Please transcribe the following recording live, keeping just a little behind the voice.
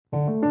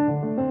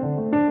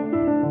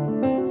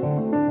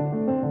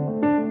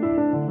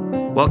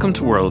Welcome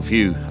to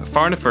Worldview, a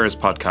foreign affairs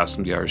podcast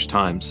from the Irish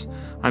Times.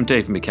 I'm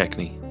Dave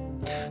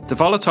McKechnie. The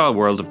volatile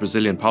world of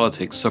Brazilian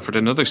politics suffered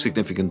another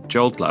significant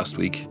jolt last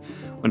week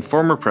when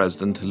former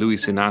President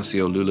Luiz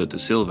Inácio Lula da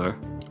Silva,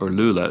 or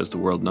Lula as the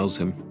world knows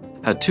him,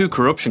 had two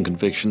corruption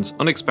convictions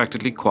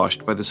unexpectedly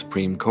quashed by the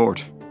Supreme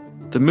Court.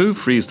 The move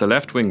frees the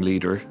left-wing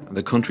leader and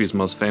the country's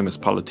most famous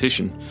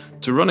politician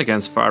to run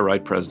against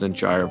far-right President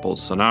Jair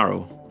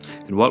Bolsonaro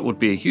in what would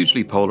be a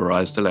hugely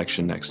polarised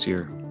election next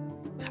year.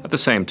 At the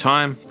same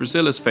time,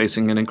 Brazil is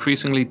facing an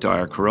increasingly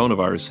dire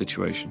coronavirus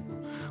situation,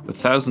 with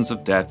thousands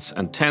of deaths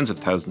and tens of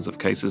thousands of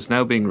cases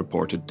now being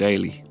reported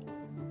daily.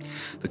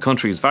 The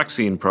country's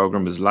vaccine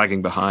programme is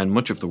lagging behind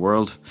much of the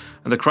world,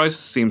 and the crisis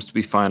seems to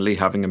be finally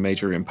having a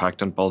major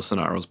impact on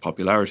Bolsonaro's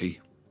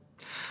popularity.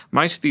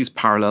 Might these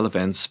parallel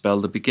events spell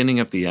the beginning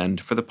of the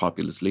end for the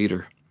populist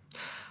leader?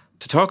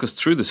 To talk us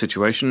through the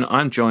situation,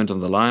 I'm joined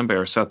on the line by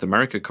our South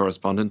America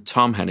correspondent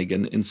Tom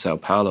Hennigan in Sao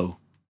Paulo.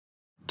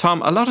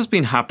 Tom, a lot has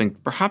been happening.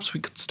 Perhaps we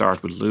could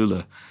start with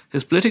Lula.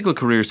 His political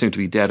career seemed to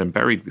be dead and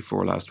buried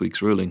before last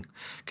week's ruling.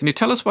 Can you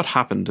tell us what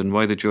happened and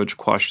why the judge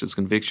quashed his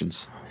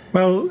convictions?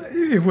 Well,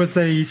 it was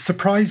a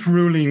surprise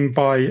ruling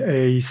by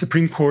a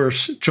Supreme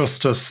Court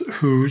justice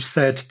who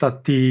said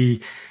that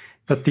the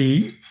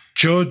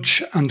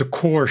judge and the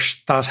court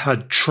that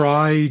had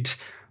tried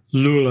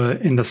Lula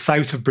in the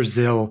south of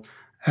Brazil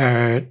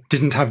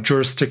didn't have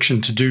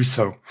jurisdiction to do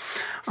so.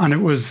 And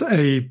it was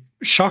a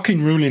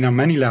shocking ruling on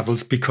many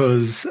levels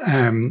because,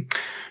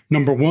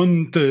 number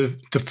one,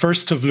 the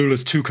first of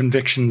Lula's two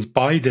convictions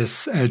by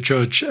this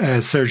judge,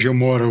 Sergio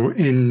Moro,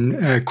 in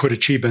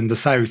Curitiba in the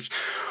south,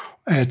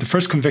 the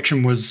first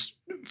conviction was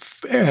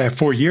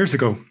 4 years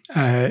ago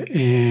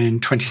in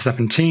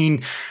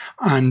 2017,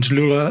 and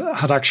Lula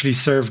had actually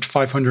served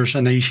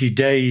 580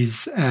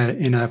 days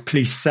in a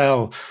police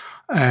cell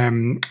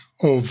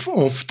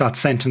of that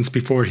sentence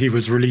before he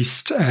was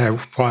released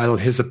while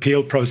his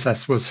appeal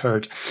process was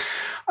heard.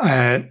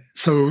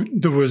 So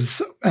there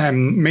was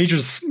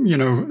major,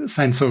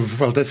 sense of,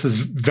 well, this is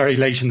very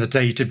late in the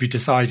day to be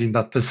deciding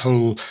that this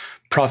whole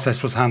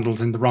process was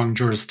handled in the wrong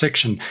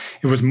jurisdiction.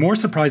 It was more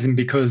surprising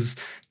because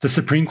the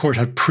Supreme Court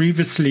had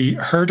previously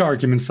heard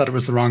arguments that it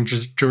was the wrong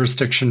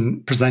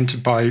jurisdiction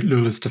presented by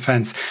Lula's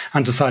defence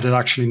and decided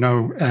actually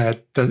no,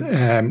 that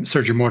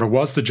Sergio Moro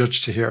was the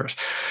judge to hear it.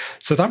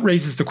 So that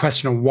raises the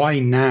question of why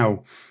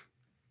now?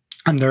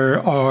 And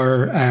there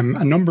are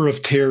a number of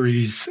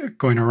theories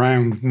going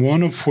around,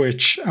 one of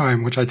which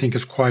I think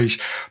is quite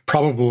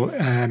probable,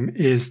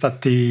 is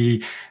that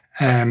the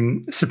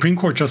Supreme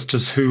Court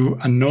justice who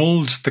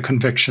annulled the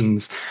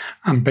convictions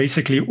and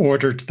basically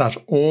ordered that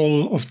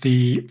all of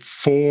the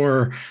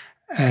four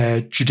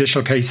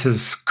judicial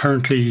cases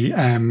currently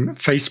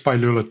faced by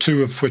Lula,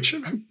 two of which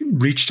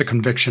reached a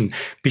conviction,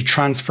 be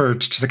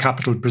transferred to the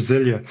capital,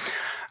 Brasilia.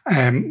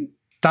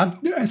 That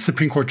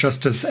Supreme Court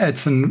Justice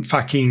Edson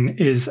Fachin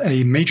is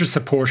a major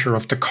supporter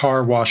of the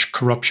car wash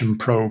corruption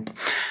probe,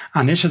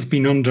 and it has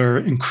been under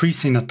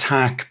increasing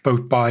attack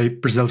both by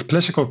Brazil's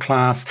political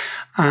class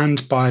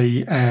and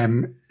by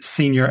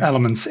senior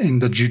elements in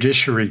the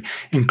judiciary,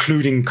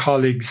 including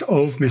colleagues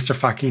of Mr.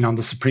 Fachin on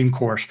the Supreme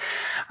Court.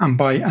 And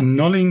by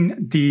annulling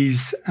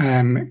these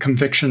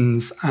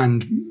convictions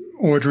and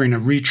ordering a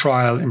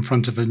retrial in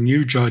front of a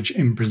new judge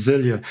in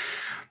Brasilia,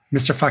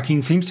 Mr.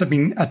 Fachin seems to have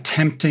been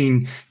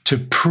attempting to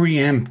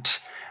preempt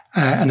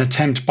an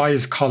attempt by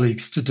his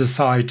colleagues to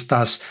decide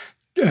that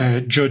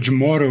Judge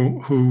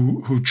Moro,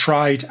 who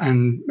tried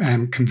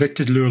and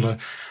convicted Lula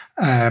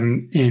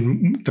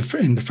in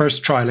the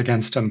first trial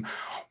against him,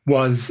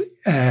 was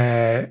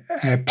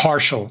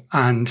partial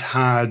and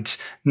had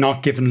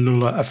not given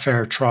Lula a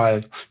fair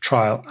trial.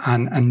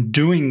 And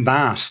doing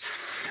that,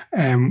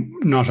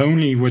 not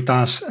only would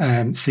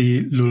that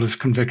see Lula's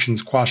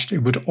convictions quashed, it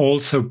would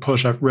also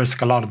put at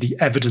risk a lot of the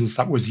evidence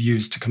that was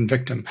used to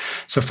convict him.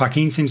 So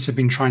Fachin seems to have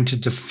been trying to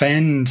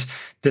defend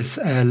this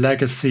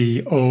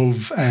legacy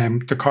of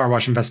the car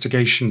wash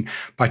investigation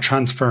by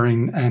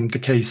transferring the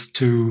case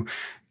to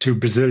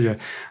Brasilia.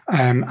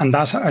 And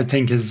that, I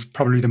think, is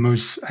probably the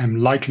most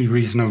likely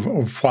reason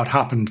of what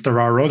happened.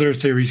 There are other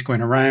theories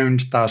going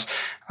around that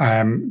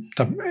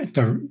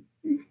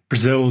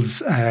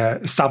Brazil's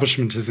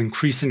establishment is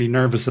increasingly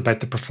nervous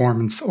about the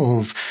performance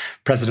of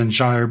President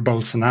Jair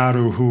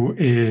Bolsonaro, who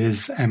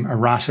is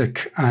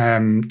erratic,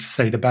 to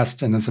say the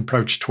best, in his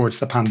approach towards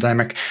the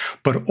pandemic,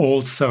 but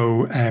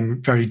also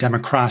very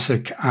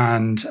democratic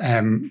and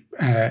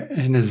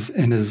in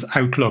his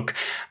outlook,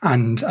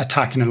 and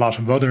attacking a lot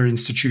of other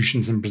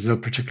institutions in Brazil,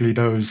 particularly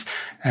those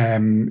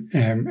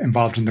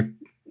involved in the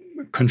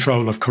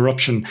control of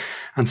corruption.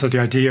 And so the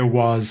idea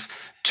was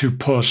to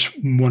put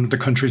one of the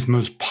country's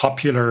most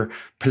popular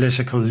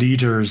political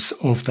leaders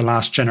of the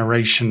last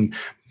generation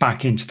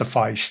back into the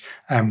fight.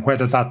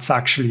 Whether that's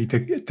actually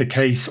the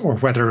case or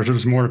whether it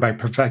was more about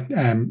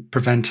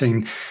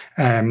preventing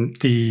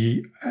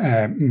the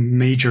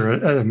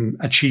major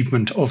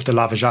achievement of the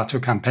Lava Jato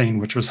campaign,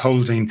 which was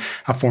holding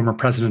a former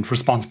president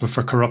responsible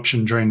for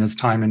corruption during his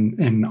time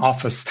in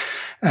office,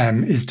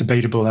 is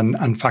debatable.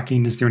 And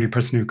Fakin is the only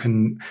person who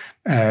can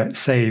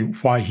say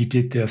why he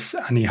did this,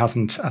 and he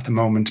hasn't at the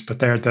moment. But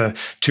they're the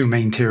two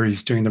main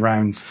theories doing the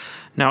rounds.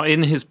 Now,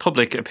 in his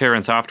public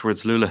appearance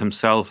afterwards, Lula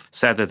himself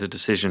said that the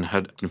decision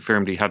had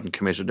confirmed he hadn't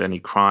committed any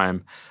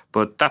crime.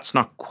 But that's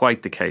not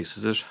quite the case,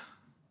 is it?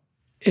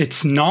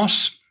 It's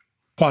not.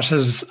 What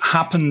has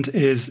happened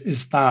is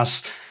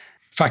that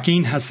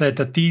Fakin has said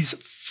that these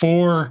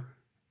 4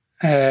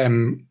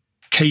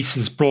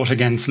 cases brought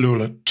against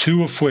Lula,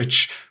 2 of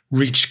which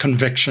reached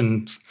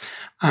convictions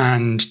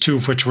and 2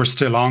 of which were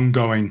still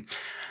ongoing,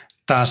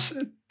 that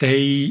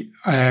they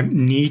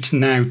need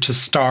now to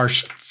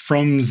start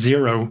from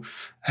zero,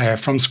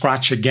 from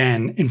scratch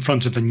again, in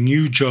front of a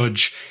new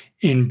judge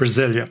in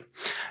Brasilia.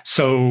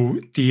 So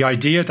the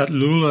idea that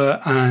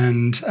Lula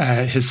and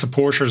his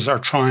supporters are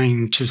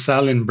trying to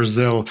sell in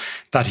Brazil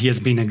that he has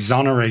been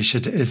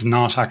exonerated is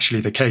not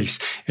actually the case.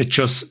 It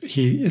just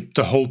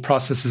the whole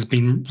process has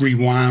been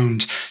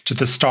rewound to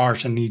the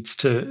start and needs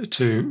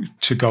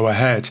to go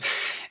ahead.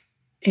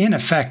 In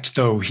effect,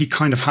 though, he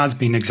kind of has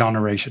been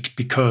exonerated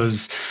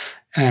because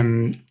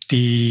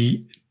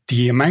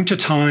the amount of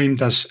time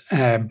that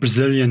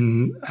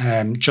Brazilian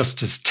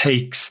justice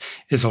takes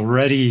is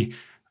already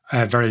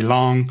very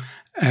long.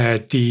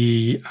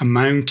 The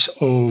amount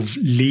of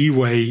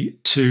leeway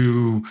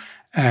to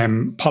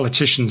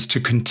politicians to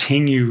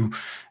continue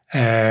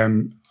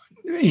in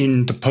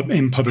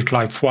public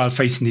life while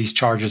facing these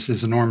charges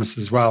is enormous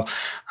as well.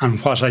 And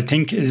what I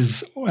think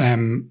is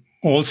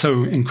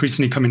also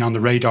increasingly coming on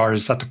the radar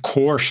is that the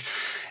court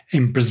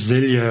in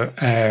Brasilia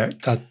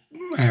that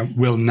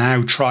will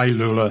now try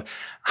Lula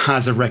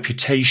has a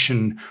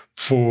reputation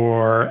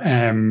for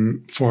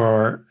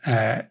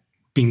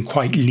being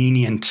quite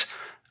lenient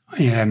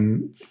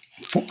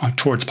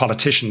towards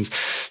politicians.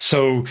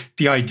 So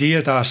the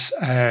idea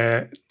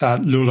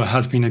that Lula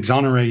has been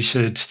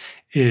exonerated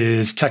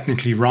is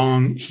technically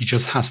wrong.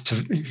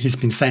 He's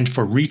been sent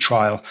for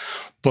retrial,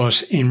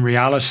 but in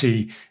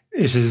reality,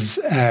 it is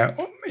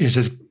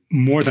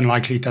more than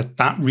likely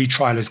that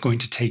retrial is going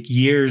to take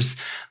years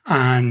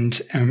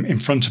and in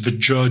front of a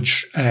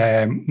judge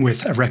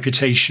with a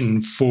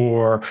reputation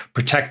for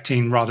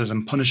protecting rather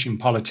than punishing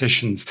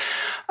politicians.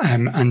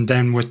 And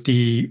then with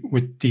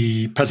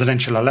the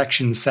presidential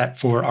election set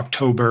for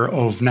October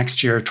of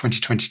next year,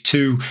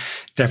 2022,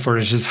 therefore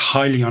it is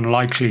highly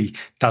unlikely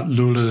that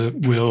Lula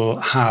will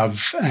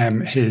have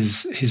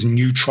his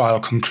new trial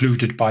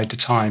concluded by the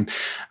time.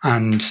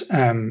 And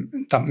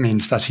that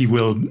means that he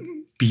will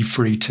be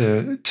free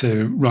to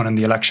run in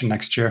the election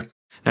next year.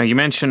 Now, you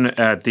mentioned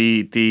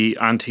the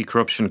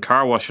anti-corruption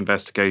car wash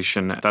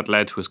investigation that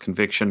led to his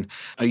conviction.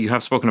 You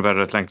have spoken about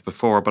it at length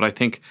before, but I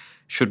think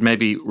should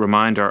maybe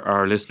remind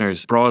our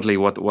listeners broadly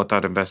what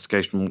that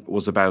investigation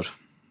was about.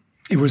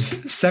 It was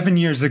 7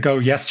 years ago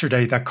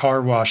yesterday that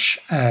car wash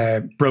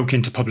broke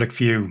into public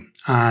view.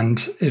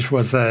 And it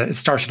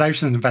started out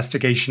as an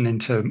investigation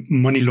into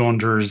money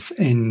launderers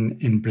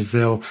in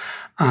Brazil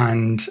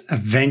and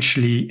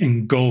eventually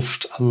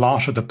engulfed a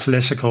lot of the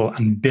political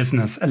and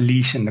business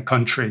elite in the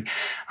country.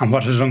 And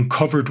what it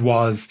uncovered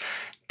was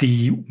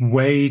the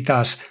way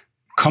that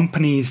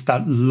companies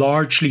that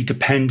largely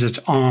depended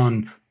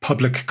on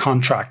public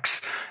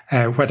contracts,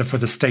 whether for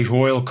the state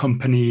oil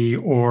company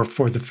or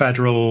for the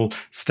federal,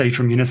 state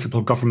or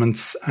municipal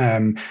governments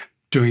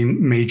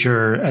doing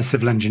major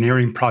civil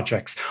engineering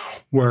projects,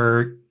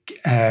 were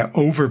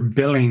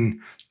overbilling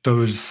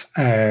those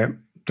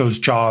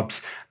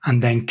jobs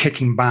and then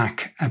kicking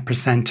back a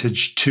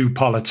percentage to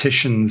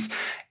politicians,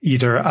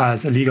 either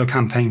as illegal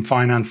campaign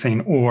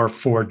financing or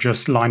for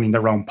just lining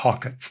their own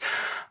pockets.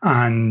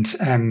 And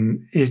the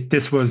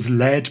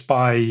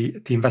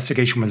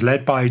investigation was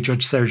led by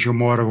Judge Sergio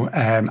Moro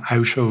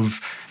out of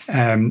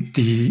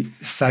the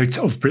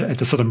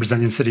southern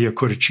Brazilian city of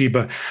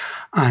Curitiba,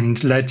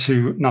 and led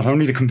to not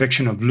only the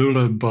conviction of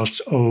Lula, but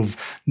of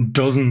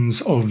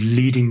dozens of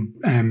leading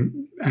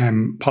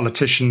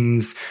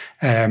politicians,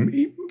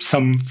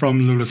 some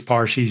from Lula's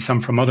party,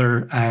 some from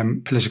other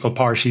political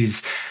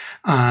parties,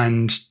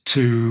 and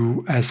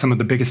to some of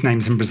the biggest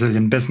names in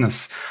Brazilian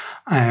business.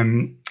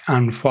 And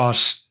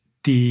what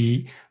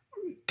the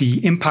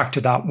impact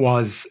of that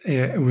was,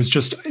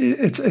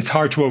 it's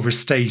hard to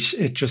overstate.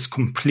 It just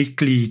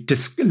completely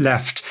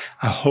left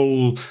a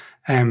whole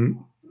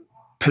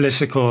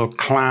political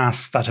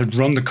class that had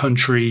run the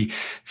country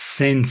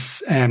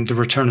since the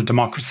return of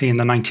democracy in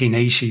the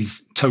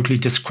 1980s totally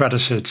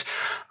discredited.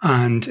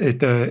 And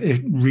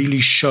it really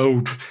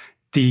showed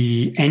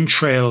the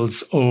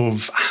entrails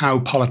of how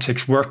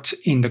politics worked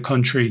in the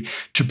country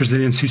to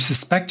Brazilians who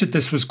suspected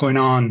this was going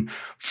on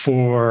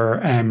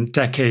for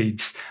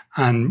decades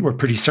and were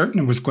pretty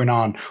certain it was going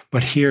on.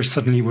 But here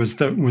suddenly was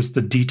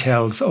the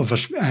details of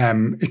it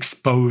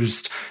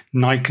exposed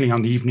nightly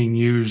on the evening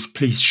news,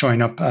 police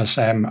showing up at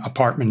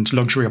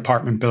luxury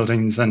apartment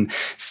buildings and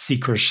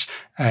secret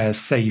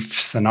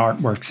safes and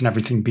artworks and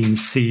everything being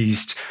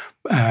seized.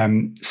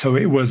 So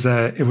it was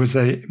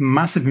a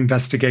massive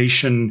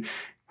investigation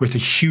with a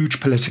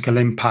huge political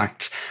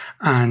impact,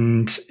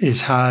 and it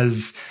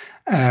has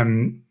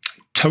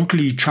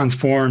totally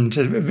transformed.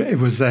 It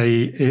was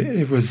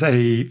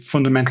a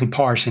fundamental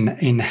part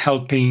in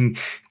helping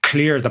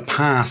clear the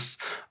path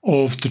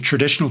of the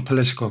traditional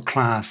political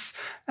class,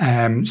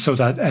 so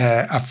that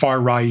a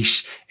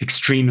far-right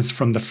extremist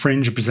from the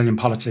fringe of Brazilian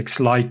politics,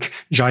 like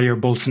Jair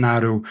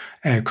Bolsonaro,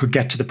 could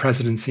get to the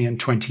presidency in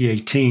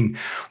 2018.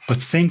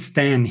 But since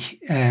then,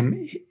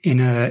 in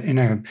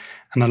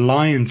an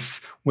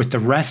alliance with the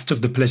rest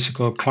of the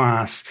political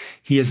class,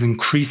 he has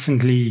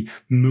increasingly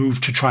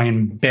moved to try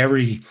and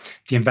bury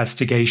the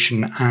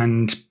investigation.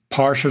 And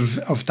part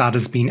of that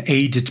has been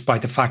aided by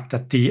the fact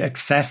that the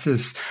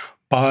excesses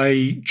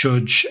by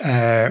Judge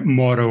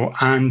Moro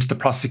and the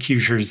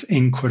prosecutors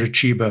in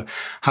Curitiba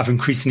have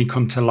increasingly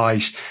come to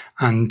light.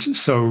 And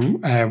so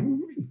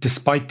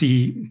despite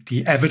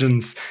the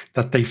evidence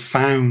that they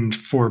found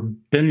for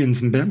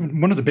billions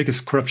and one of the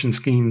biggest corruption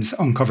schemes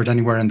uncovered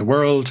anywhere in the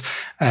world,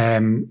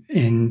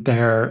 in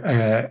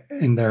their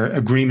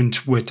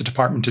agreement with the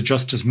Department of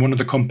Justice, one of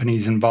the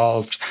companies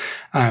involved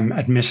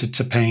admitted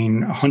to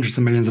paying hundreds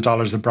of millions of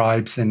dollars of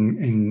bribes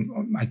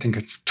in I think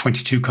it's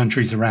 22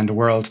 countries around the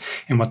world,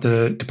 in what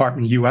the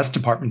US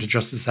Department of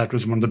Justice said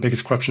was one of the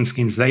biggest corruption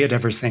schemes they had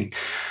ever seen.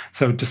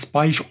 So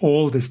despite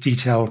all this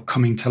detail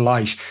coming to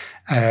light,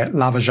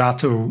 Lava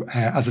Jato,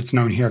 as it's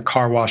known here,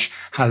 car wash,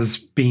 has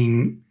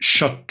been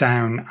shut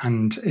down,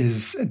 and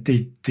is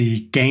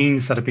the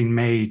gains that have been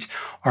made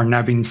are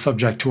now being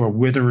subject to a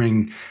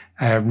withering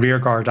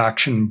rearguard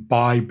action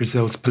by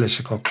Brazil's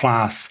political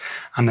class.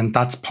 And then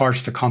that's part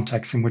of the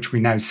context in which we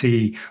now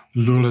see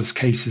Lula's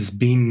cases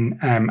being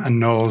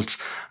annulled.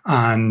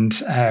 And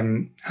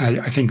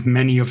I think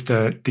many of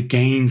the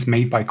gains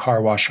made by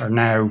car wash are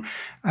now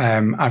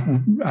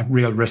at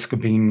real risk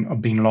of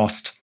being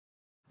lost.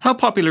 How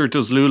popular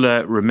does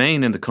Lula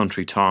remain in the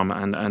country, Tom?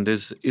 And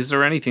is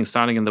there anything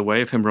standing in the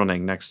way of him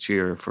running next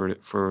year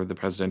for the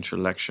presidential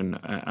election?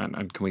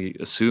 And can we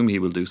assume he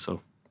will do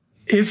so?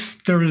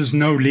 If there is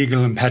no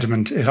legal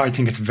impediment, I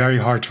think it's very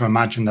hard to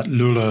imagine that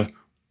Lula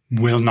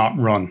will not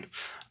run.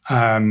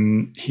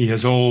 He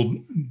has all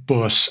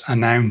but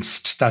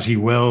announced that he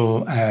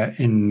will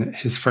in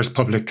his first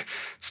public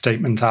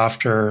statement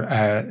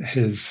after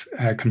his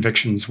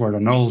convictions were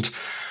annulled.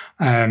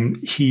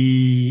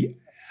 He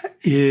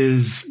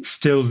is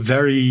still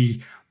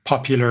very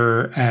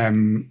popular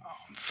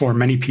for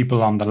many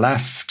people on the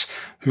left,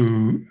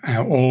 who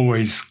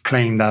always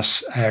claim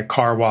that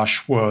car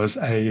wash was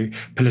a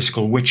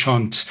political witch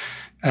hunt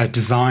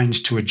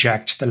designed to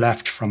eject the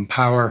left from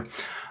power.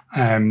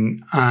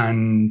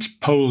 And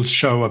polls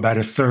show about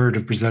a third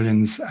of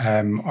Brazilians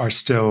are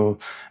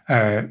still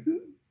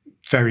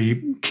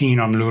very keen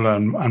on Lula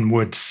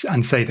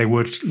and say they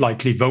would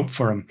likely vote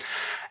for him.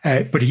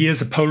 But he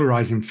is a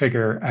polarizing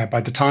figure.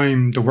 By the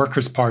time the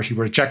Workers' Party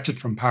were ejected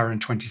from power in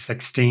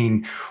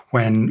 2016,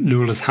 when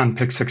Lula's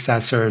handpicked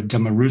successor,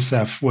 Dilma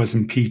Rousseff, was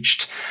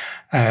impeached,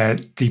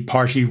 the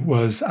party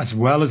was, as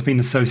well as being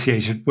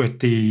associated with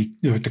the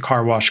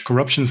car wash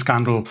corruption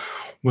scandal,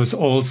 was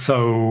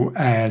also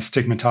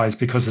stigmatized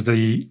because of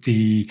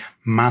the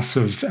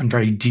massive and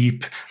very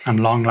deep and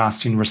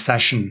long-lasting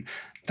recession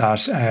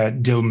that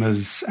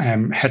Dilma's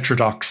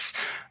heterodox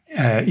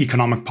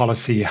economic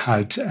policy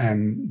had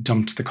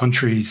dumped the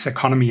country's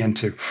economy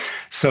into.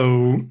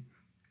 So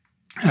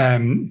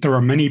there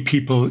are many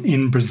people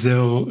in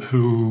Brazil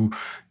who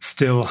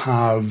still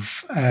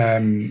have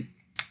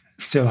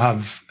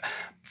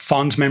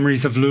fond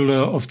memories of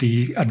Lula, of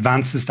the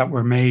advances that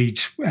were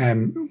made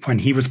when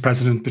he was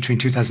president between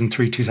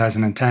 2003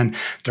 2010.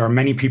 There are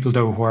many people,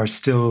 though, who are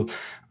still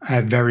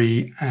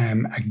very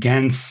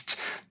against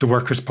the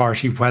Workers'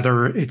 Party,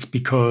 whether it's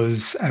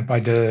because by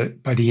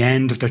the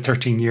end of their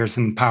 13 years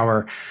in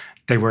power,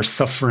 they were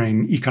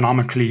suffering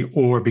economically,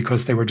 or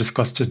because they were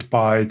disgusted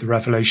by the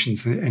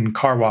revelations in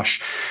car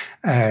wash.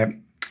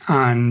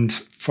 And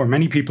for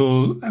many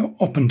people,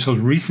 up until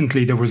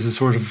recently, there was a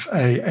sort of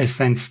a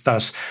sense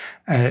that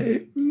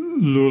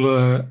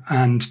Lula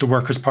and the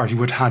Workers' Party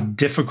would have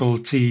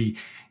difficulty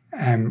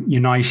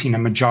uniting a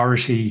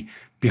majority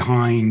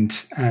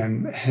behind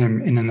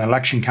him in an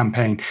election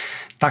campaign.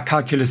 That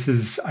calculus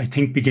is, I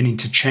think, beginning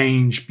to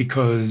change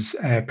because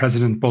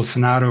President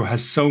Bolsonaro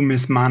has so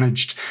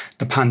mismanaged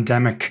the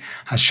pandemic,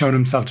 has shown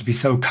himself to be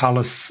so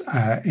callous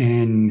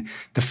in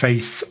the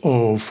face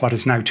of what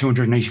is now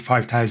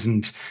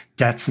 285,000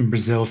 deaths in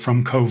Brazil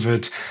from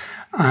COVID,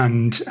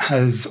 and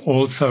has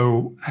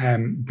also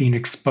been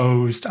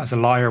exposed as a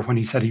liar when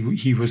he said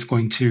he was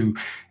going to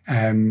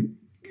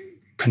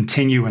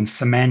continue and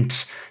cement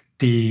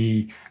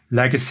the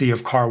legacy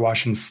of car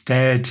wash.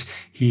 Instead,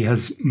 he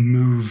has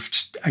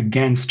moved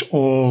against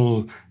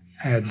all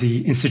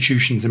the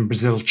institutions in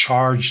Brazil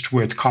charged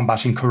with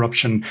combating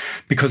corruption,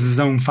 because his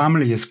own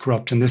family is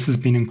corrupt, and this has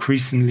been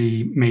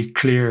increasingly made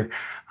clear.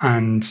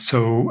 And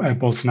so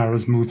Bolsonaro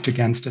has moved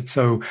against it.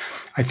 So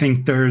I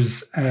think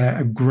there's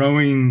a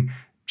growing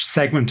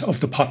segment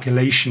of the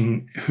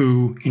population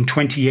who in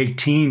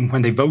 2018,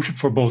 when they voted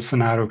for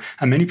Bolsonaro,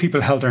 and many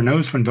people held their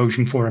nose when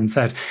voting for him,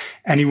 said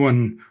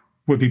anyone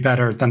would be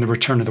better than the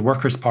return of the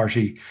Workers'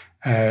 Party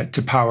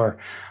to power.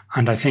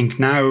 And I think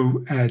now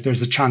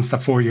there's a chance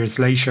that 4 years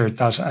later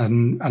that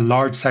a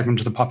large segment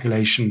of the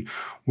population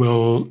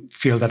will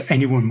feel that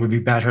anyone would be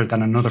better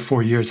than another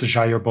 4 years of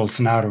Jair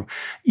Bolsonaro,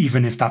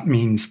 even if that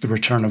means the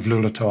return of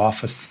Lula to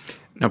office.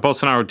 Now,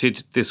 Bolsonaro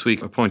did this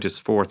week appoint his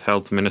fourth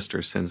health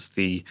minister since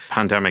the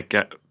pandemic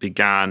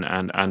began,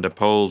 and a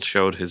poll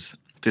showed his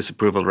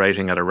disapproval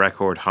rating at a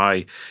record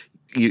high.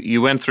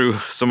 You went through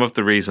some of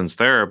the reasons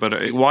there, but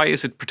why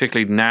is it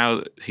particularly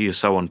now he is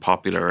so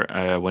unpopular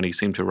when he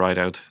seemed to ride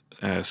out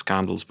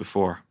scandals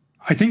before?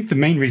 I think the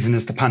main reason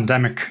is the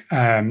pandemic.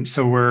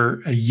 So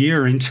we're a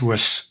year into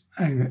it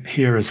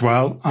here as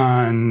well.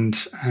 And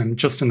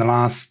just in the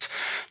last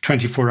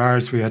 24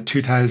 hours, we had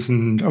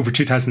over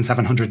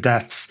 2,700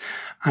 deaths.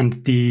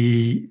 And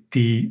the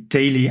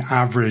daily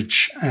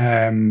average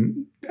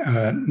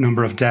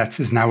number of deaths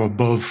is now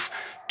above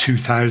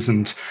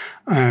 2,000.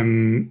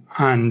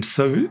 And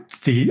so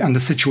the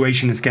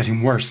situation is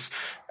getting worse.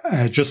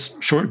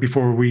 Just shortly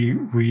before we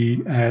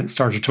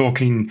started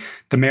talking,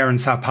 the mayor in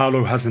Sao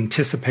Paulo has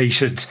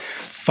anticipated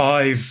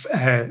 5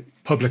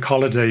 public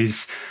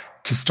holidays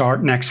to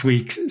start next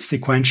week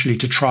sequentially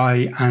to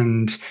try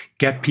and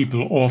get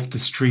people off the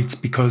streets,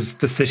 because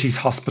the city's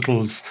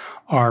hospitals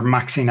are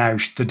maxing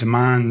out. The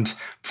demand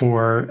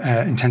for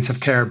intensive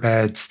care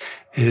beds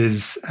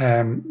is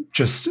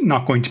just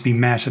not going to be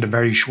met at a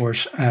very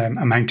short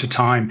amount of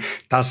time.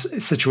 That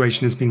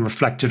situation has been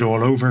reflected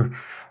all over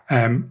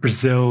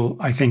Brazil.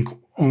 I think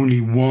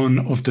only one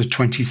of the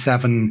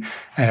 27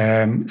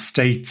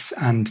 states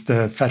and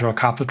the federal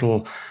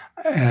capital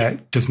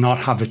does not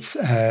have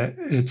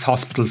its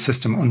hospital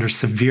system under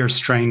severe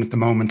strain at the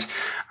moment,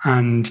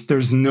 and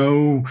there's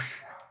no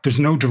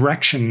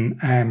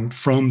direction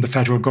from the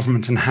federal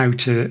government on how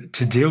to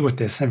deal with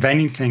this. If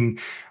anything,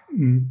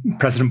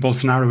 President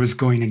Bolsonaro is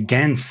going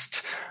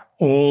against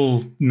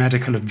all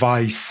medical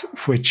advice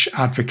which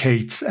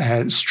advocates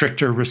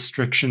stricter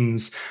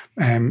restrictions,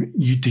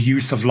 the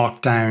use of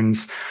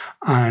lockdowns,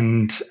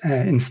 and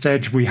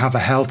instead we have a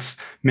health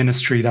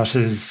ministry that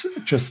is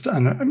just,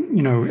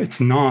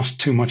 it's not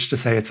too much to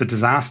say it's a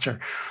disaster.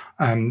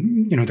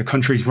 The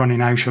country's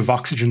running out of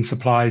oxygen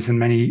supplies in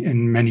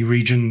many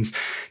regions.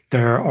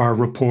 There are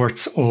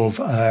reports of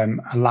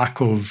a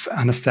lack of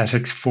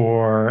anesthetics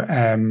for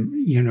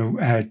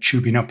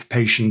tubing up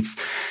patients.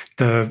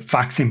 The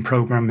vaccine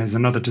program is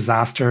another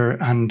disaster,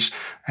 and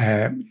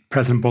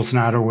President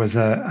Bolsonaro was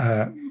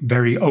a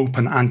very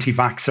open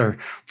anti-vaxxer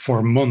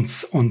for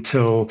months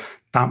until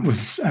that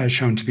was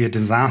shown to be a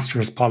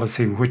disastrous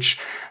policy, which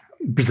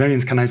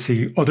Brazilians can now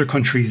see other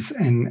countries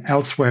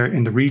elsewhere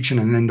in the region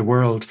and in the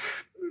world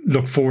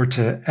look forward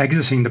to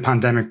exiting the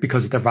pandemic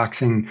because of their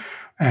vaccine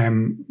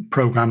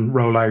program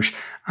rollout.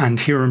 And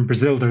here in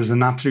Brazil, there's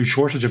an absolute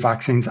shortage of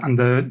vaccines. And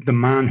the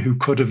man who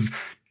could have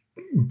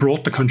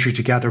brought the country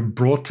together,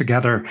 brought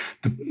together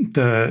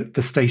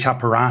the state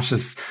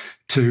apparatus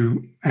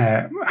to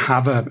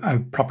have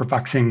a proper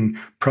vaccine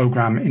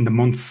program in the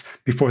months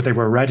before they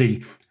were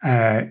ready,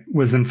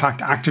 was in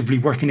fact actively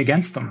working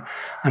against them.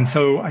 And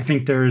so I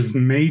think there's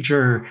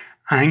major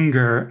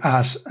anger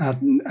at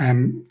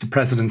the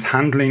president's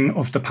handling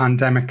of the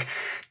pandemic.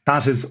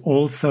 That has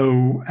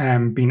also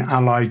been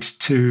allied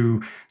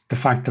to the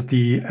fact that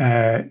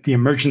the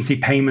emergency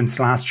payments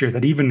last year,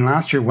 that even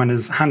last year when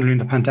his handling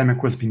the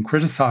pandemic was being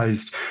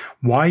criticised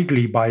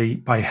widely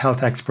by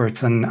health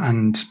experts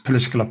and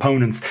political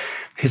opponents,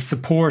 his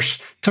support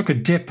took a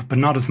dip, but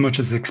not as much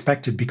as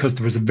expected, because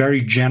there was a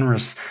very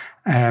generous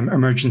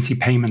emergency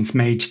payments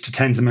made to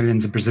tens of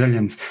millions of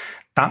Brazilians.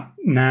 That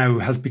now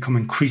has become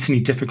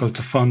increasingly difficult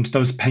to fund.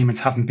 Those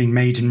payments haven't been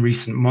made in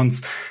recent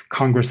months.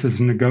 Congress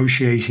is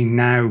negotiating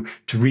now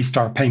to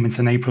restart payments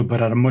in April,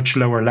 but at a much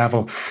lower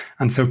level.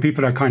 And so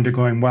people are kind of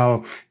going,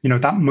 well,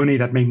 that money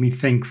that made me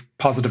think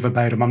positive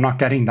about him, I'm not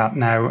getting that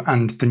now.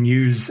 And the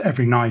news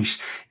every night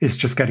is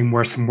just getting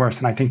worse and worse.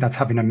 And I think that's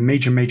having a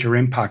major, major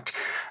impact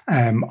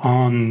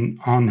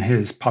on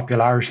his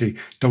popularity,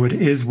 though it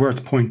is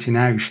worth pointing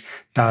out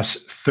that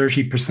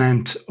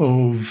 30%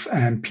 of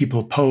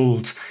people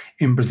polled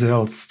in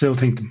Brazil still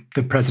think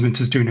the president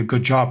is doing a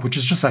good job, which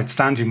is just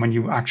outstanding when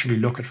you actually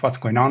look at what's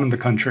going on in the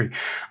country,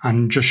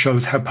 and just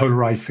shows how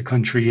polarized the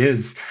country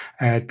is,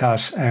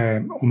 that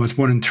almost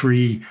 1 in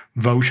 3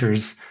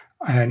 voters,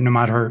 no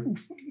matter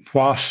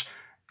what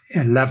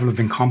level of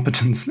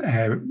incompetence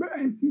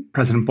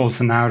President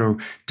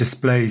Bolsonaro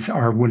displays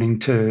are willing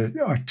to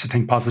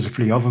think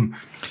positively of him.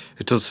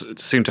 It does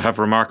seem to have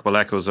remarkable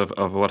echoes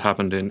of what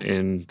happened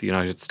in the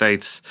United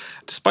States.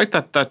 Despite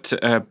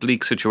that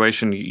bleak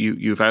situation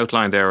you've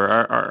outlined there,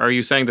 are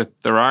you saying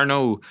that there are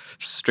no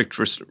strict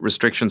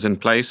restrictions in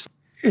place?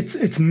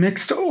 It's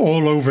mixed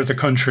all over the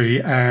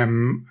country.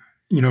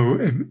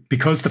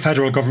 Because the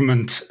federal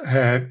government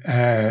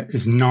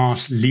is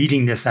not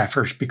leading this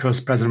effort, because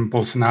President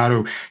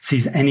Bolsonaro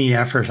sees any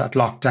effort at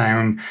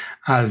lockdown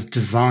as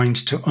designed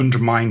to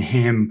undermine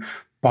him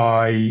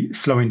by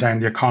slowing down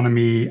the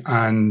economy,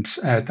 and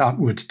that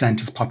would dent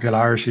his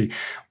popularity.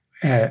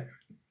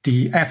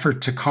 The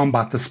effort to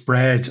combat the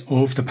spread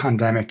of the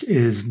pandemic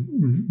is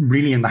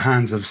really in the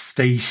hands of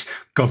state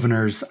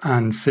governors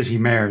and city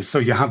mayors. So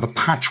you have a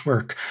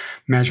patchwork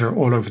measure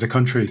all over the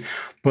country.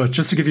 But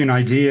just to give you an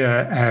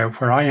idea,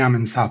 where I am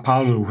in Sao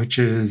Paulo, which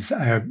is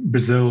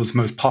Brazil's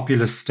most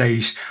populous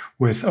state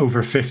with over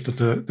a fifth of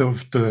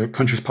the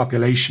country's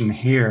population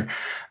here,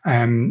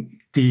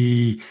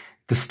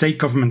 the state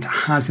government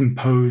has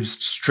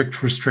imposed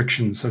strict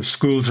restrictions. So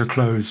schools are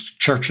closed,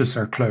 churches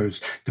are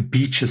closed, the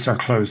beaches are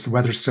closed. The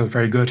weather's still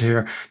very good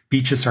here.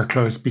 Beaches are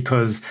closed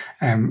because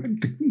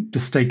the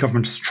state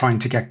government is trying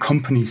to get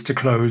companies to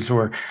close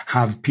or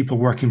have people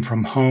working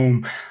from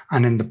home.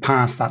 And in the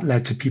past, that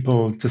led to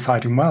people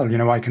deciding,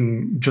 well, I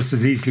can just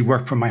as easily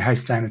work from my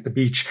house down at the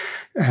beach.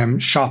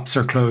 Shops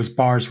are closed,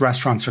 bars,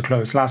 restaurants are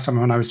closed. Last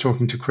time when I was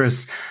talking to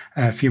Chris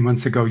a few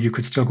months ago, you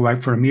could still go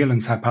out for a meal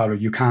in Sao Paulo.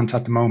 You can't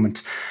at the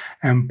moment.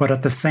 But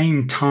at the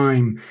same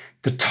time,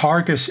 the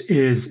target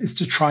is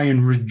to try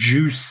and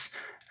reduce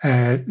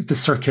the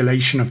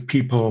circulation of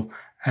people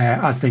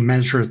as they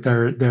measure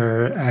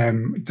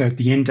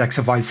the index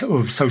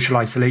of social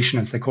isolation,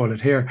 as they call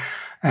it here,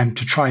 to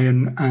try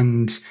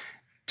and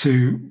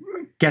to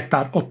get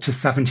that up to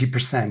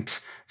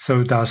 70%,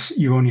 so that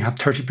you only have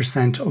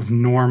 30% of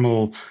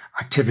normal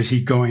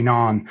activity going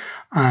on.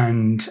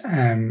 And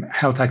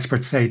health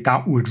experts say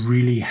that would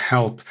really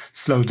help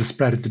slow the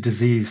spread of the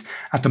disease.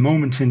 At the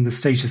moment in the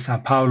state of Sao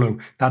Paulo,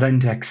 that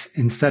index,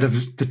 instead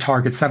of the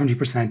target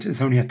 70%,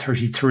 is only at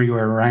 33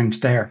 or around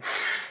there.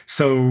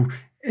 So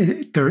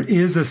there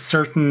is a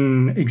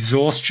certain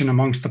exhaustion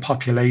amongst the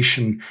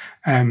population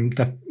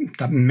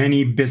that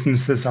many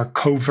businesses are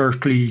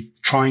covertly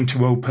trying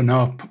to open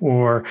up,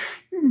 or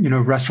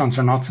restaurants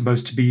are not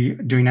supposed to be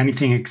doing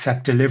anything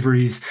except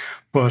deliveries.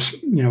 But,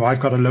 I've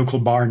got a local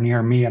bar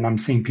near me and I'm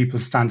seeing people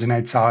standing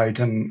outside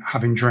and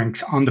having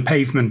drinks on the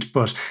pavement,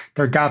 but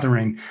they're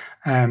gathering.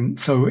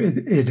 So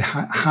it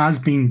has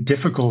been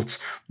difficult,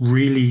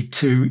 really,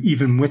 to,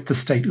 even with the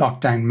state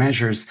lockdown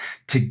measures,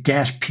 to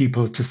get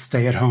people to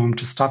stay at home,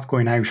 to stop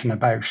going out and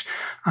about.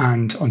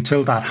 And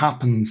until that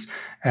happens,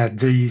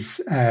 these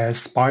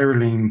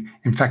spiraling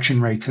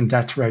infection rates and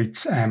death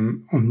rates,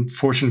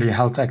 unfortunately,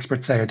 health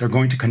experts say they're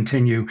going to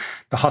continue.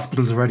 The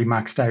hospital's already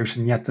maxed out,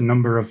 and yet the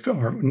number of,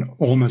 or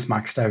almost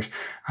maxed out,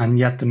 and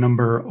yet the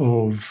number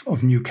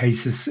of new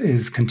cases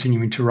is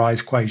continuing to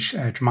rise quite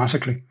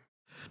dramatically.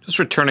 Just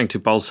returning to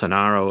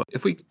Bolsonaro,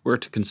 if we were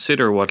to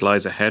consider what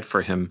lies ahead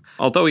for him,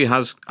 although he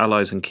has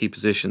allies in key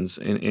positions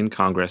in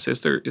Congress,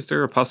 is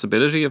there a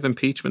possibility of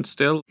impeachment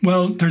still?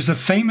 Well, there's a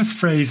famous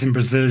phrase in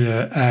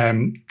Brasilia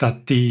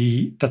that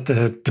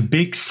the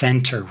big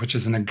centre, which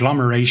is an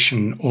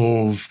agglomeration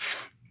of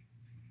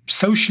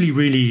socially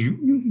really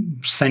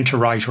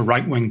centre-right or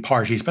right-wing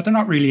parties, but they're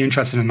not really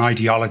interested in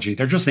ideology.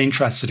 They're just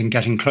interested in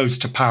getting close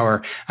to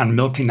power and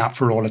milking that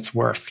for all it's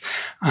worth.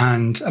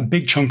 And a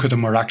big chunk of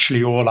them were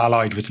actually all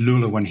allied with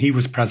Lula when he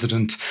was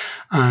president.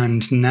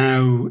 And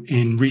now,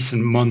 in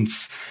recent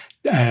months,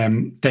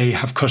 they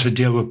have cut a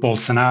deal with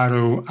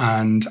Bolsonaro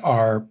and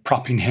are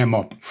propping him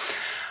up.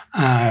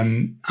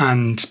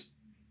 And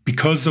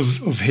because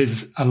of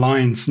his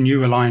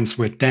new alliance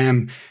with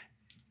them,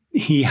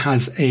 he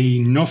has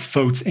enough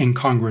votes in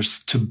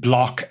Congress to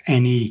block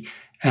any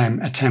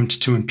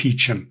attempt to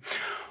impeach him.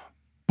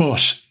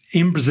 But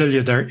in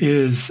Brasilia, there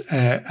is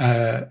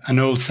an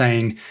old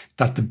saying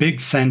that the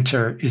big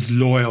centre is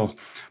loyal,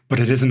 but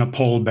it isn't a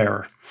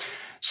pallbearer.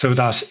 So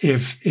that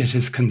if it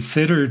is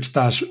considered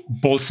that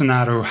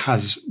Bolsonaro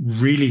has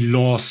really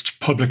lost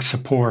public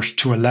support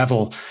to a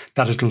level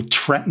that it'll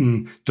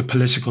threaten the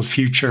political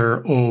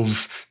future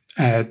of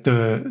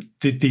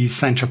the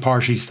centre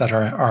parties that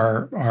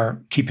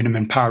are keeping him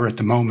in power at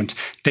the moment,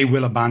 they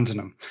will abandon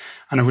him.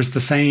 And it was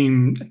the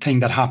same thing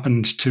that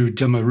happened to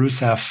Dilma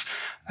Rousseff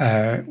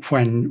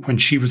when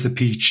she was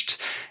impeached.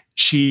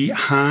 She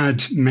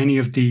had many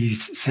of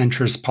these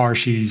centrist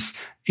parties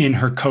in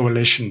her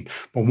coalition,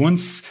 but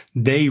once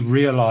they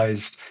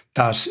realised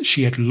that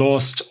she had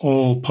lost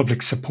all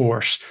public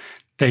support,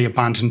 they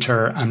abandoned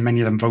her, and many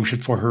of them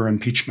voted for her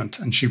impeachment,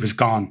 and she was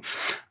gone.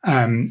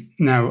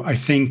 Now, I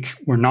think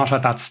we're not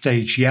at that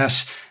stage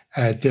yet.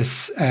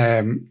 This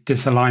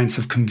alliance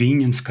of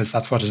convenience, because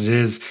that's what it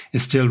is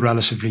still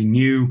relatively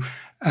new.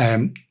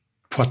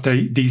 What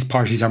these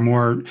parties are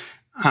more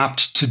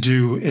apt to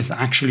do is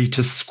actually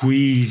to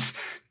squeeze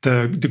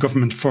the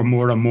government for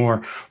more and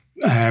more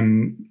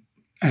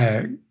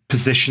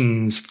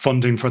positions,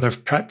 funding for their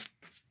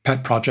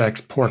pet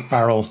projects, pork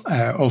barrel,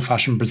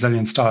 old-fashioned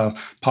Brazilian-style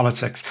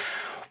politics.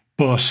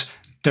 But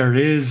there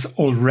is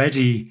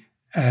already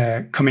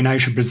coming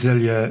out of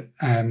Brasilia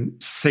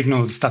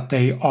signals that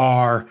they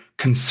are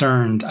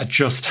concerned at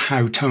just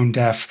how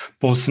tone-deaf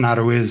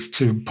Bolsonaro is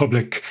to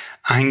public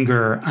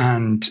anger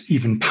and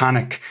even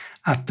panic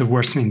at the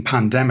worsening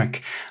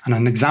pandemic. And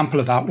an example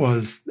of that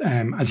was,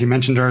 as you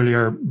mentioned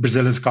earlier,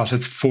 Brazil has got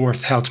its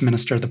fourth health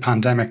minister of the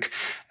pandemic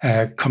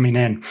coming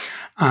in.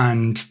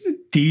 And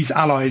these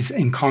allies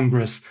in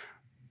Congress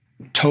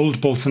told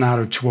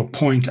Bolsonaro to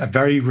appoint a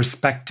very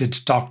respected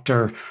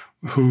doctor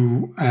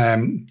who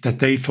that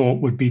they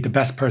thought would be the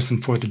best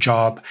person for the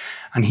job.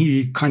 And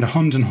he kind of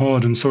hummed and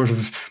hawed and sort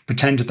of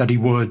pretended that he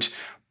would,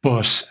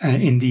 but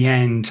in the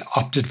end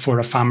opted for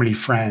a family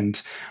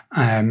friend.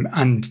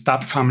 And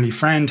that family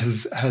friend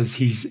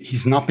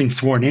he's not been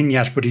sworn in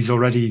yet, but he's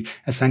already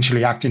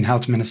essentially acting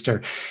health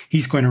minister.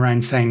 He's going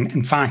around saying,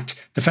 in fact,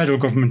 the federal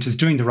government is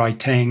doing the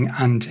right thing,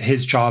 and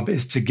his job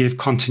is to give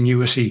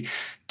continuity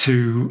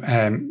to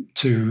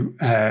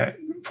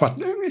what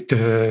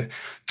the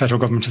federal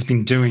government has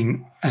been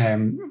doing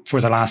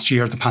for the last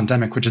year of the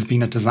pandemic, which has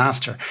been a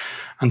disaster.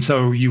 And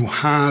so you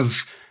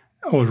have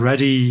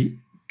already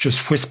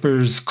just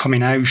whispers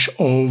coming out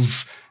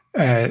of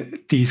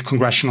these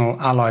congressional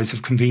allies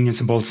of convenience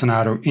of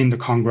Bolsonaro in the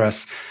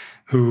Congress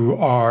who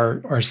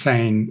are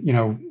saying,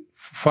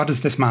 what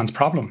is this man's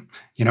problem?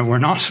 We're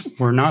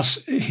not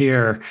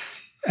here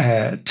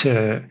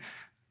to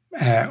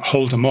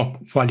hold him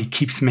up while he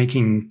keeps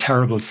making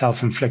terrible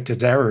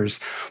self-inflicted errors.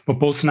 But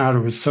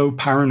Bolsonaro is so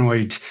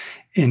paranoid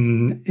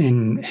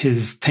in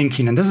his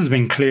thinking, and this has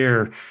been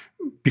clear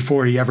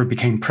before he ever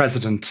became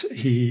president.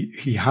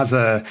 He has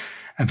a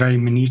very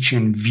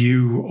Manichean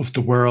view of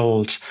the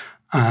world,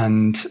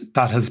 and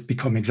that has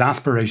become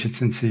exasperated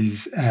since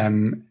he's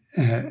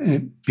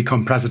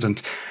become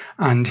president.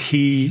 And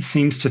he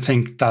seems to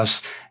think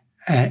that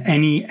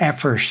any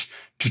effort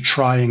to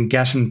try and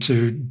get him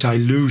to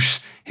dilute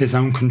his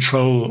own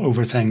control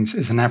over things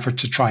is an effort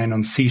to try and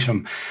unseat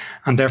him.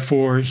 And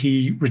therefore,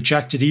 he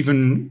rejected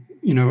even,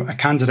 a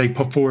candidate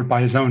put forward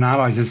by his own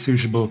allies as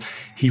suitable.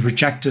 He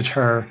rejected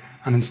her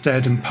and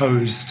instead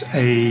imposed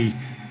a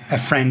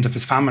friend of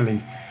his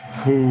family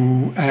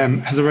who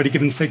has already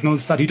given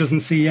signals that he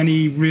doesn't see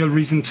any real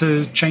reason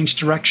to change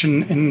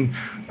direction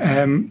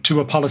to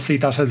a policy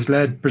that has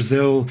led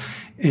Brazil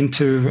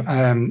into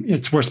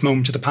its worst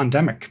moment of the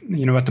pandemic.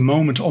 At the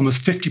moment,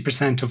 almost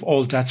 50% of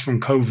all deaths from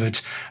COVID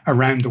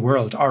around the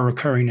world are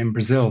occurring in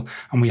Brazil.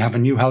 And we have a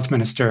new health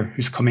minister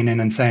who's coming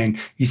in and saying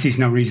he sees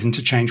no reason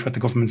to change what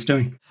the government's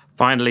doing.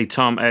 Finally,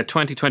 Tom,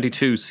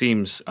 2022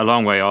 seems a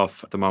long way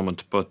off at the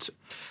moment, but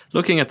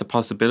looking at the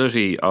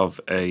possibility of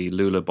a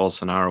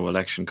Lula-Bolsonaro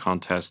election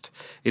contest,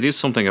 it is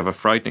something of a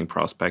frightening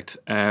prospect.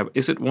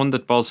 Is it one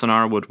that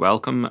Bolsonaro would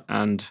welcome,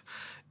 and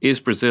is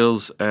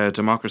Brazil's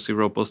democracy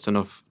robust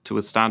enough to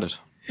withstand it?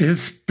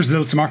 Is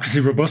Brazil's democracy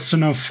robust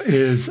enough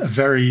is a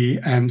very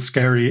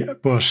scary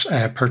but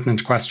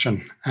pertinent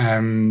question.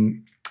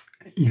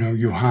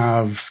 You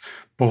have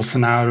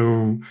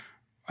Bolsonaro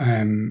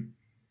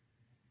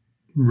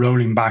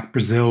rolling back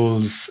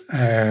Brazil's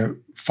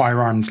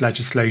firearms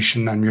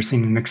legislation, and you're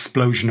seeing an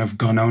explosion of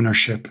gun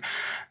ownership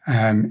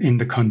in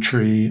the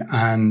country.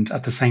 And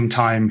at the same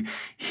time,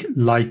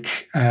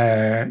 like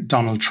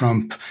Donald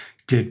Trump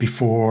did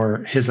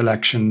before his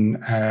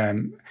election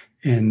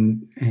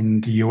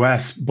in the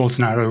US,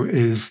 Bolsonaro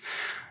is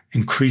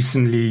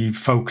increasingly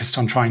focused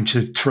on trying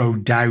to throw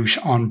doubt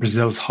on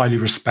Brazil's highly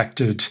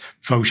respected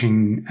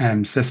voting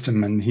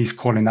system, and he's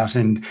calling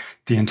the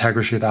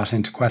integrity of that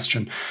into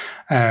question.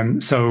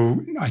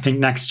 So I think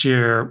next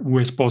year,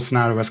 with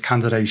Bolsonaro as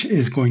candidate,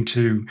 is going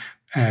to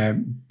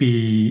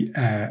be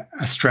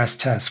a stress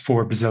test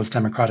for Brazil's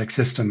democratic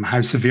system.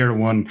 How severe a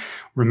one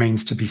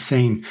remains to be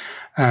seen.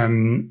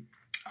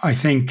 I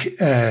think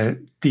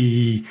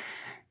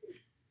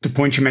the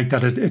point you make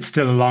that it's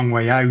still a long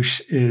way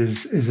out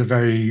is a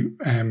very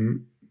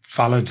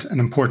valid and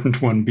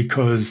important one,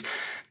 because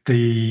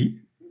the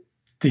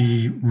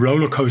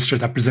roller coaster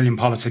that Brazilian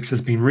politics has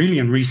been really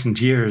in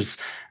recent years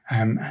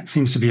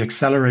seems to be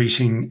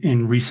accelerating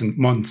in recent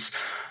months.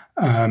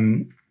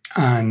 And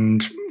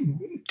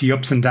the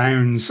ups and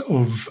downs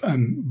of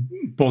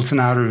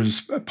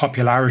Bolsonaro's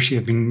popularity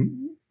have been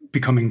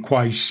becoming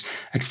quite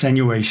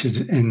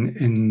extenuated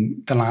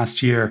in the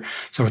last year.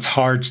 So it's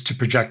hard to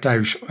project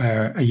out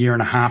a year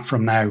and a half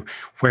from now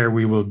where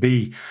we will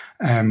be.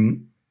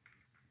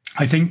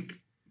 I think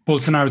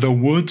Bolsonaro, though,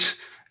 would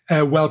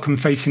welcome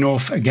facing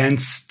off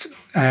against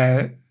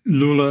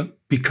Lula,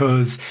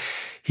 because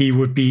he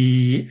would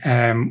be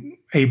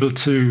able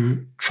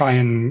to try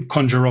and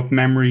conjure up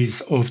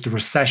memories of the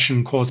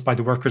recession caused by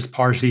the Workers'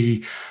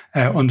 Party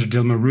under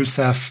Dilma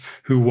Rousseff,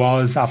 who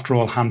was, after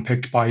all,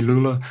 handpicked by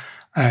Lula.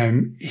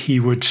 He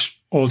would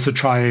also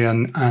try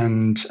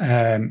and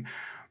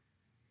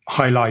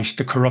highlight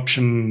the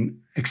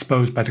corruption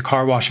exposed by the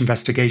car wash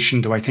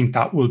investigation, though I think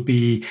that will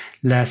be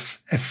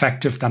less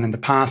effective than in the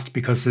past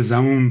because his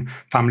own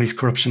family's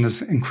corruption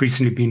has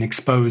increasingly been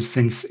exposed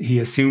since he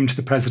assumed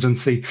the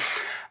presidency.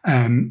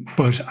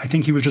 But I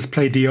think he will just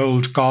play the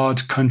old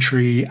God,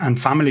 country and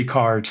family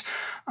card.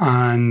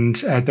 And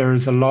there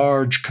is a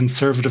large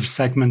conservative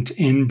segment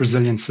in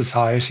Brazilian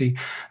society.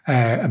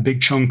 A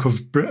big chunk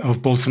of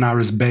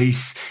Bolsonaro's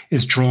base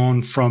is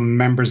drawn from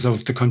members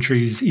of the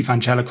country's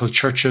evangelical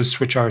churches,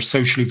 which are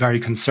socially very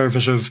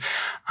conservative.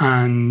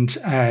 And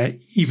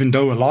even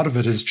though a lot of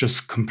it is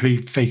just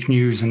complete fake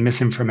news and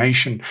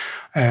misinformation,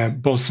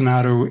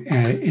 Bolsonaro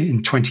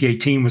in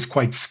 2018 was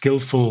quite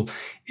skillful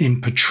in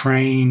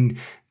portraying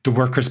the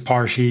Workers'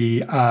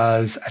 Party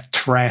as a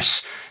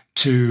threat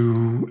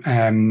to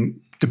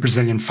the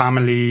Brazilian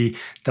family,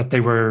 that they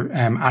were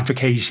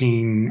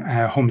advocating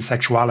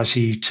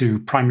homosexuality to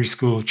primary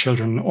school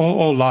children,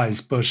 all lies,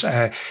 but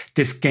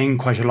this gained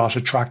quite a lot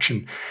of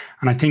traction.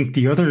 And I think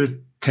the other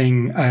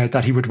thing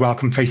that he would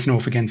welcome facing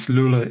off against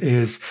Lula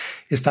is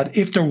that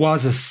if there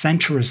was a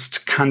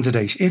centrist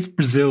candidate, if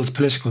Brazil's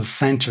political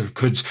centre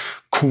could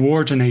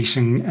coordinate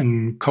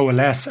and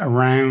coalesce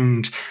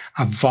around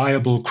a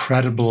viable,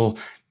 credible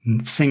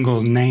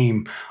single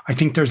name, I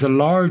think there's a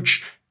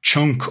large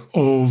chunk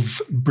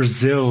of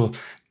Brazil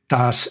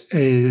that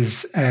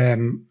is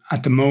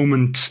at the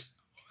moment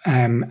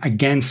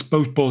against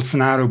both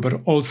Bolsonaro, but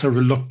also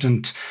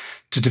reluctant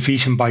to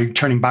defeat him by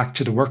turning back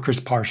to the Workers'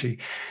 Party,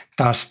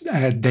 that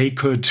they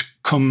could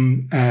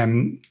come,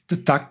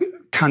 that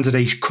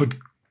candidate could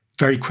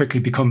very quickly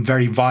become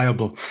very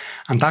viable.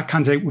 And that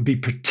candidate would be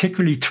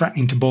particularly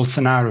threatening to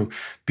Bolsonaro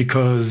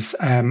because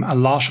a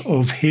lot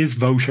of his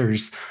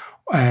voters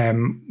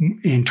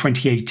in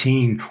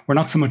 2018 were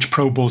not so much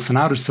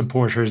pro-Bolsonaro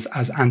supporters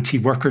as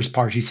anti-Workers'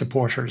 Party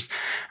supporters.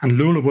 And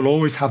Lula will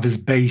always have his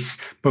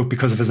base, both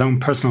because of his own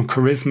personal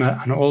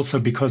charisma and also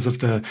because of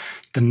the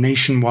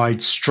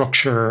nationwide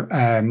structure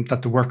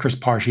that the Workers'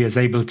 Party is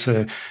able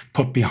to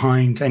put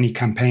behind any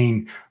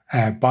campaign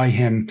by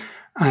him.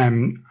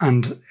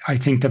 And I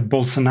think that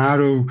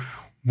Bolsonaro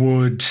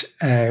would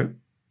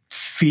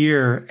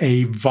fear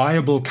a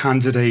viable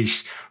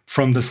candidate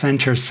from the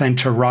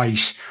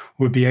centre-right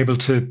would be able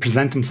to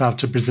present himself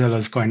to Brazil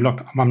as going,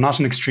 look, I'm not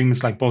an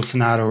extremist like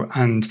Bolsonaro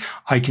and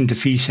I can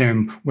defeat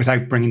him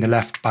without bringing the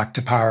left back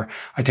to power.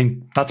 I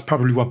think that's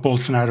probably what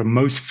Bolsonaro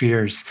most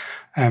fears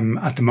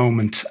at the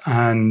moment.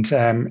 And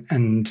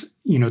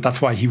you know,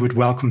 that's why he would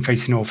welcome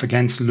facing off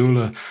against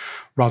Lula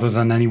rather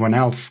than anyone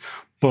else.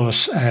 But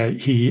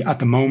he, at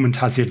the moment,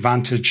 has the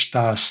advantage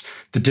that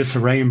the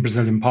disarray in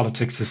Brazilian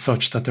politics is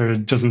such that there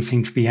doesn't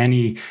seem to be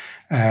any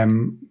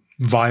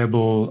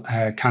viable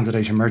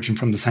candidate emerging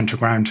from the centre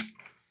ground.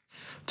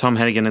 Tom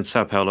Hennigan in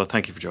Sao Paulo,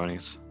 thank you for joining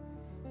us.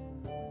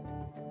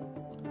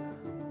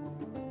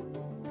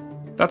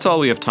 That's all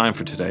we have time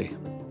for today.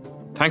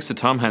 Thanks to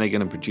Tom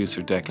Hennigan and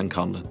producer Declan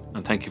Conlon,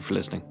 and thank you for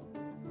listening.